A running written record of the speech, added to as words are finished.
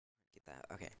that.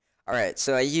 Okay. Alright,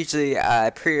 so I usually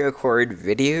pre-record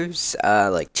videos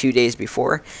like 2 days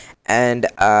before, and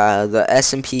the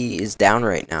S&P is down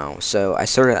right now. So I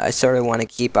sort of want to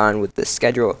keep on with the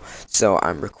schedule. So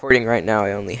I'm recording right now.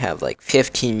 I only have like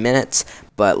 15 minutes,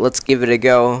 but let's give it a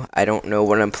go. I don't know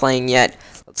what I'm playing yet.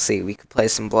 Let's see. We could play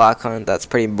some Block Hunt. That's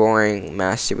pretty boring.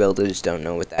 Master Builders, don't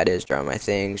know what that is. Draw my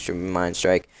things. Stream Mind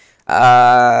Strike.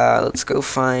 Let's go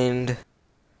find.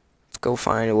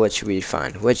 What should we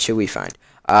find? What should we find?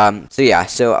 So yeah,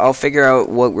 so I'll figure out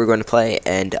what we're going to play,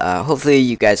 and hopefully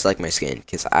you guys like my skin,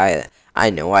 because I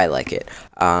know I like it.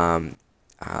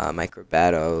 Micro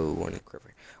battle, one in the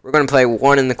quiver. We're going to play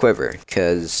one in the quiver,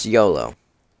 because YOLO.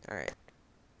 Alright.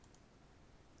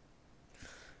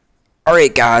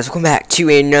 Alright guys, welcome back to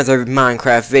another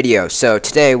Minecraft video. So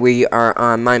today we are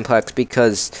on Mineplex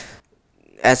because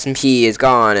S&P is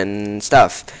gone and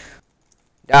stuff.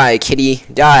 Die, kitty.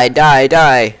 Die, die,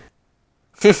 die.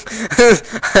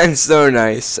 I'm so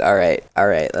nice. Alright,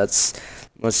 let's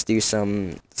do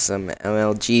some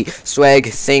MLG swag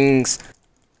things.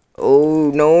 Oh,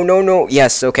 no.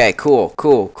 Yes, okay, cool.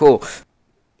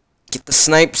 Get the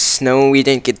snipes. No, we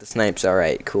didn't get the snipes.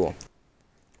 Alright, cool.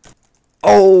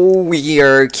 Oh, we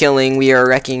are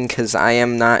wrecking, because I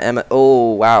am not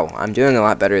oh, wow. I'm doing a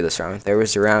lot better this round. There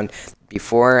was a round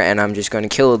before, and I'm just going to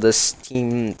kill this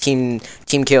team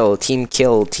killer of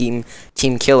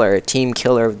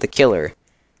the killer.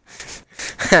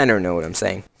 I don't know what I'm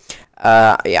saying.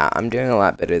 Yeah, I'm doing a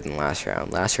lot better than last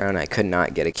round. Last round, I could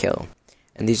not get a kill.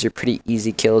 And these are pretty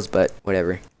easy kills, but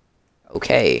whatever.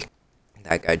 Okay.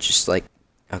 That guy just, like,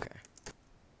 okay.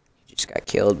 He just got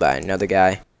killed by another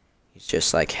guy. He's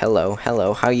just like, hello,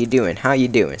 how you doing,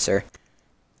 sir?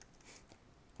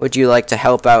 Would you like to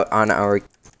help out on our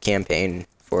campaign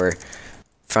for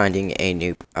finding a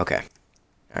new... Okay.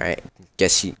 Alright.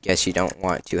 Guess you don't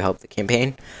want to help the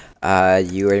campaign.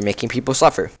 You are making people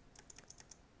suffer.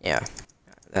 Yeah.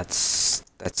 That's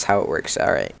how it works.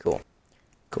 Alright, cool.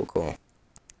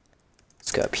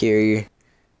 Let's go up here.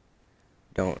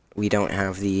 We don't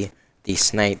have the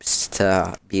snipes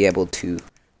to be able to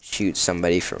shoot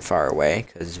somebody from far away,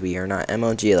 because we are not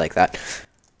MLG like that.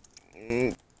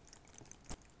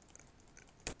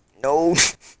 No.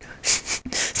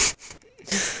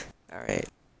 Alright.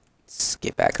 Let's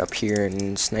get back up here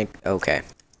and snipe. Okay.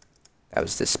 That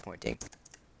was disappointing.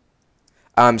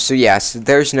 So yeah, so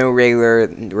there's no regular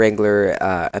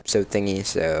episode thingy,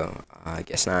 so I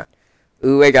guess not.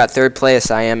 Ooh, I got third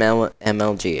place. I am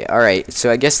MLG. Alright,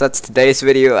 so I guess that's today's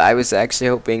video. I was actually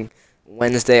hoping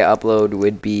Wednesday upload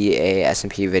would be a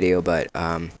S&P video, but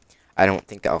I don't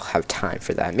think I'll have time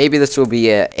for that. Maybe this will be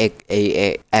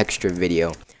a extra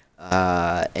video.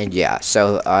 And yeah,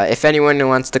 so if anyone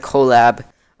wants to collab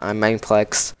on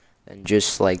Mineplex, then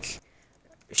just like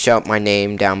shout my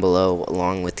name down below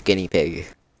along with Guinea Pig.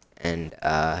 And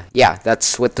yeah,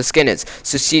 that's what the skin is.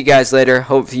 So see you guys later.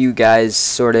 Hope you guys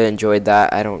sort of enjoyed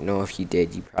that. I don't know if you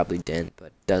did. You probably didn't, but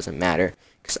it doesn't matter,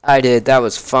 because I did. That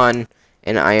was fun.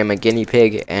 And I am a guinea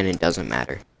pig, and it doesn't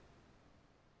matter.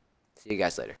 See you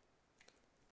guys later.